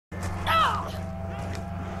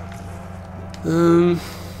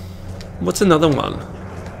What's another one?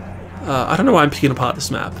 I don't know why I'm picking apart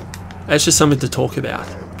this map. It's just something to talk about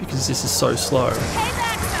because this is so slow.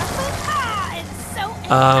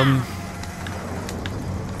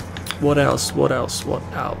 What else? What else? What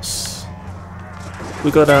else?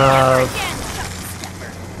 We got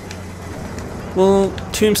well,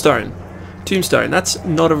 Tombstone. Tombstone. That's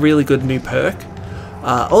not a really good new perk.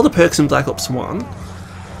 All the perks in Black Ops 1,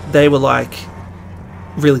 they were like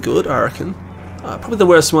really good, I reckon. Probably the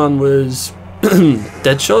worst one was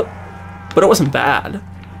Deadshot, but it wasn't bad.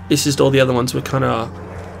 It's just all the other ones were kind of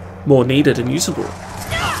more needed and usable.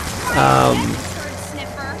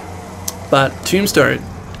 But Tombstone,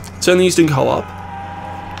 it's only used in co-op,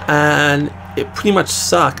 and it pretty much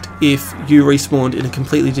sucked if you respawned in a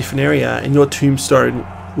completely different area and your Tombstone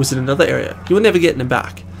was in another area. You were never getting it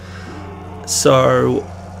back. So,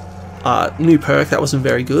 new perk, that wasn't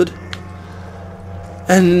very good.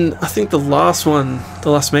 And I think the last one, the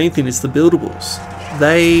last main thing is the buildables.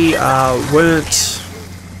 They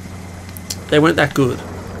weren't that good,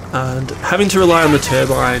 and having to rely on the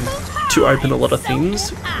turbine to open a lot of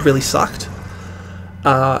things really sucked.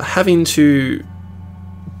 Having to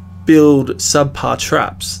build subpar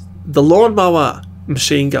traps. The lawnmower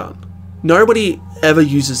machine gun. Nobody ever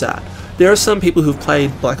uses that. There are some people who've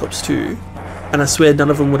played Black Ops 2, and I swear none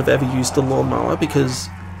of them would have ever used the lawnmower because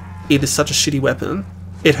it is such a shitty weapon.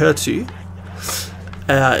 It hurts you.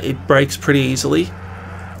 It breaks pretty easily,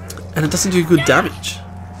 and it doesn't do good damage.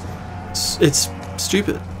 It's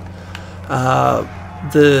stupid.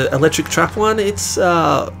 The electric trap one, it's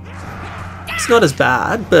not as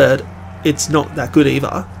bad, but it's not that good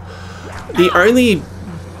either. The only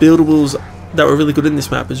buildables that were really good in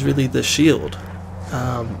this map is really the shield.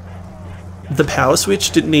 The power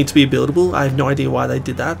switch didn't need to be buildable. I have no idea why they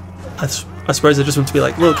did that. I suppose they just want to be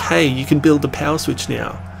like, look, hey, you can build the power switch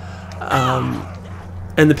now.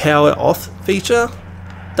 And the power off feature,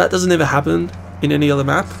 that doesn't ever happen in any other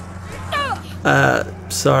map.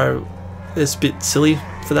 So it's a bit silly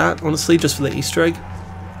for that, honestly, just for the Easter egg.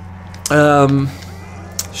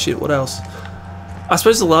 Shit, what else? I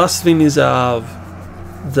suppose the last thing is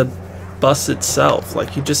the bus itself.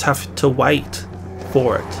 Like, you just have to wait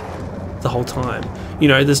for it the whole time. You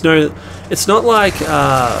know, there's no... It's not like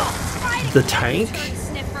the tank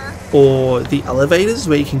or the elevators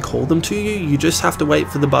where you can call them to you. You just have to wait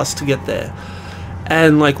for the bus to get there.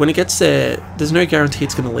 And, like, when it gets there, there's no guarantee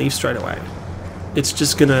it's going to leave straight away. It's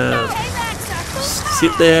just going to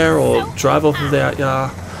sit there or drive off without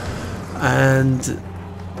ya. And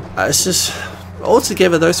it's just...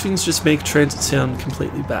 Altogether, those things just make TranZit sound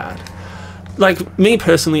completely bad. Like, me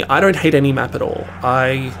personally, I don't hate any map at all.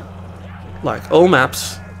 I like all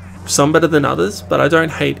maps, some better than others, but I don't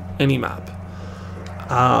hate any map.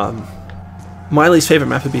 My least favourite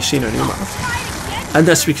map would be Shino Numa, and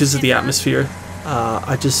that's because of the atmosphere.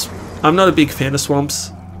 I'm not a big fan of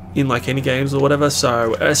swamps in like any games or whatever,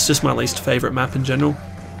 so it's just my least favourite map in general.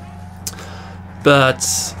 But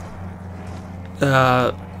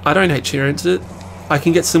I don't hate TranZit. I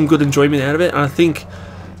can get some good enjoyment out of it, and I think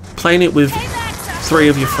playing it with 3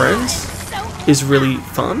 of your friends is really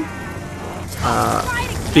fun.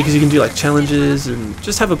 Because you can do like challenges and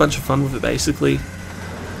just have a bunch of fun with it basically.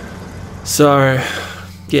 So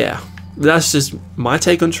yeah, that's just my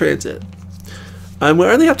take on TranZit. And we're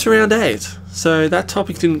only up to round 8, so that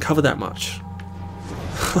topic didn't cover that much.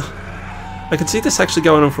 I can see this actually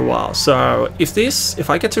going on for a while, so if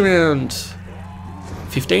I get to round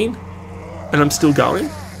 15 and I'm still going,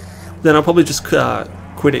 then I'll probably just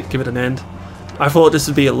quit it, give it an end. I thought this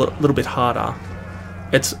would be a little bit harder.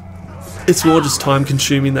 It's more just time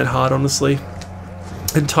consuming than hard, honestly,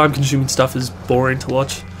 and time consuming stuff is boring to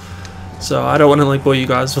watch, so I don't want to like bore you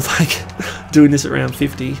guys with like doing this at round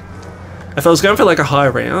 50. If I was going for like a high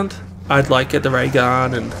round, I'd like get the ray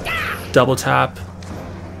gun and double tap.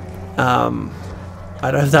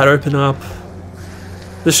 I'd have that open up.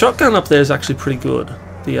 The shotgun up there is actually pretty good.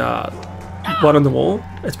 The one on the wall.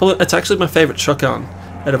 It's actually my favourite shotgun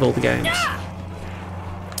out of all the games.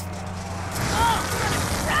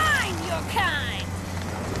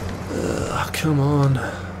 Come on.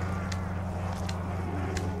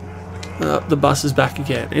 The bus is back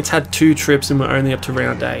again. It's had 2 trips and we're only up to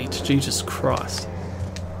round 8. Jesus Christ.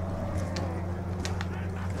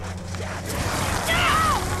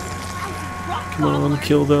 Come on,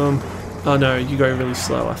 kill them. Oh no, you go really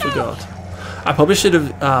slow, I forgot. I probably should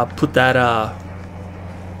have put that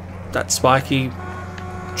that spiky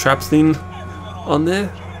trap thing on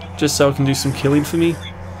there, just so I can do some killing for me.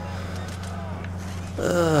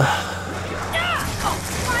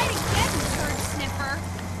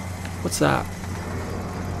 What's that?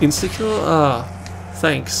 Insta-kill? Ah,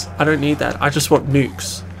 thanks. I don't need that. I just want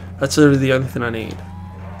nukes. That's literally the only thing I need.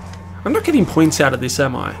 I'm not getting points out of this,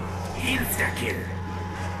 am I? Insta-kill.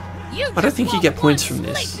 I don't think you get points from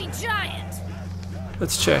this.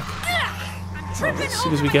 Let's check. As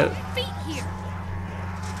soon as we get...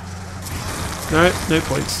 No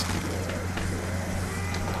points.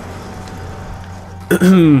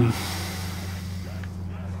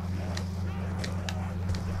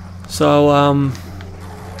 So, I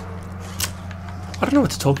don't know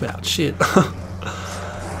what to talk about. Shit.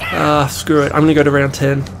 Screw it. I'm gonna go to round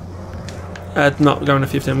 10. Not going to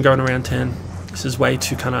 15, I'm going to round 10. This is way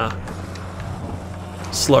too kind of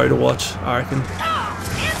slow to watch, I reckon.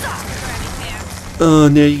 Oh,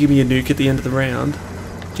 now you give me a nuke at the end of the round.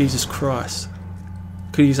 Jesus Christ.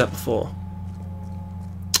 Could use that before.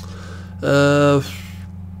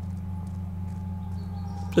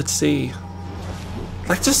 Let's see.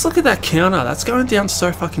 Like, just look at that counter. That's going down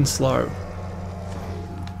so fucking slow.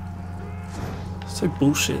 So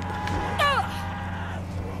bullshit.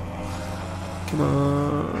 Come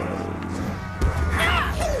on.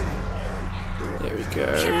 There we go.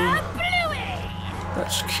 That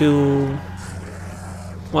should kill...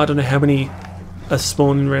 Well, I don't know how many are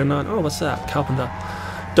spawned in round 9. Oh, what's that? Carpenter.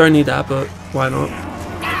 Don't need that, but why not?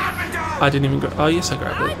 I didn't even go... Oh, yes, I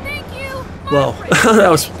grabbed it. Well,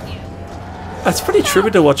 that's pretty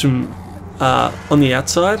trippy to watch him on the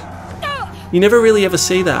outside. You never really ever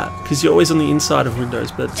see that, because you're always on the inside of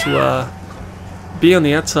windows, but to be on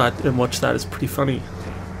the outside and watch that is pretty funny.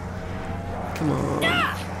 Come on.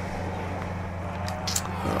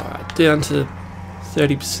 Alright, down to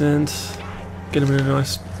 30%. Get him in a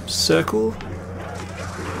nice circle.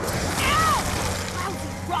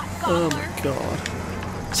 Oh my god.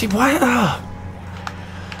 See, why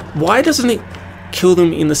doesn't it kill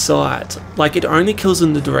them in the side? Like, it only kills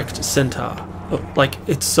in the direct center. Like,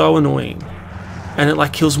 it's so annoying. And it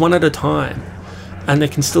like kills one at a time. And they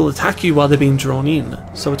can still attack you while they're being drawn in.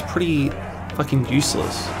 So it's pretty fucking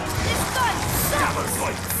useless.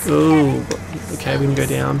 Oh, okay, we can go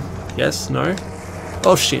down. Yes, no.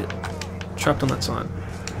 Oh shit. Trapped on that sign.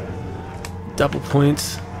 Double point.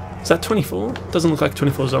 Is that 24? Doesn't look like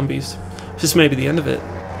 24 zombies. This may be the end of it.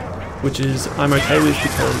 Which is, I'm okay with,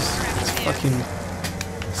 because it's fucking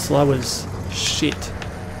slow as shit.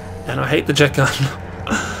 And I hate the jet gun.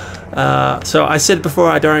 So I said before,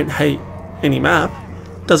 I don't hate any map.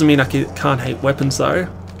 Doesn't mean I can't hate weapons though.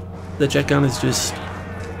 The jet gun is just...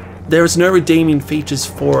 There is no redeeming features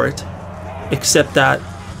for it, except that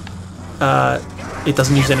it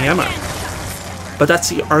doesn't use any ammo. But that's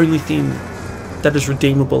the only thing that is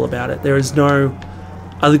redeemable about it. There is no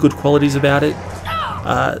other good qualities about it.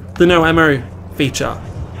 The no ammo feature,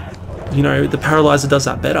 you know, the Paralyzer does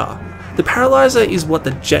that better. The Paralyzer is what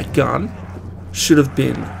the jet gun should have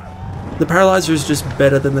been. The Paralyzer is just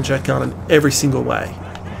better than the jet gun in every single way.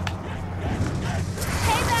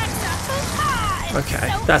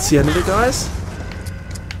 Okay, that's the end of it, guys.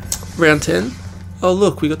 Round 10. Oh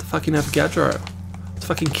look, we got the fucking Avogadro. Let's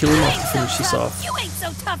fucking kill him off to finish this off. You ain't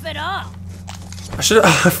so tough at all. I should.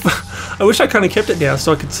 I wish I kind of kept it now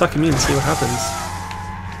so I could suck him in and see what happens.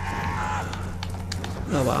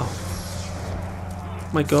 Oh wow.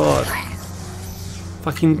 My god.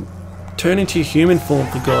 Fucking turn into your human form,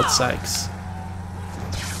 for God's sakes.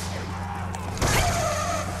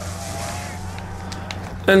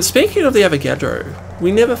 And speaking of the Avogadro,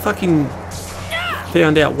 we never fucking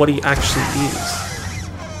found out what he actually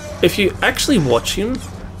is. If you actually watch him,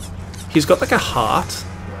 he's got like a heart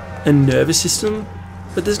and nervous system,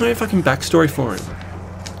 but there's no fucking backstory for him.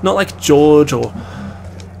 Not like George or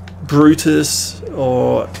Brutus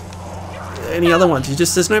or any other ones.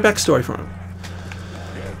 There's no backstory for him.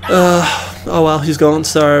 Oh well, he's gone.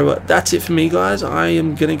 So that's it for me, guys. I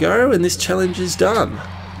am gonna go, and this challenge is done.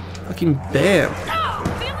 Fucking bam.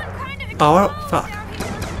 Oh fuck.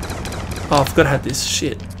 Oh, I forgot I had this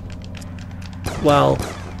shit. Well,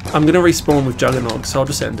 I'm gonna respawn with Juggernog, so I'll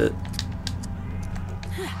just end it.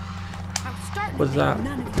 What is that?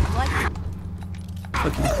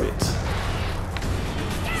 Fucking quit.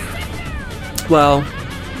 Well,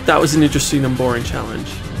 that was an interesting and boring challenge.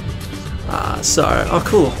 Oh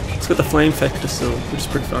cool. It's got the flame factor still, which is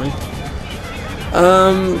pretty funny.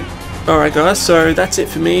 Alright guys, so that's it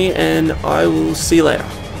for me, and I will see you later.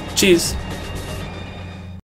 Cheers.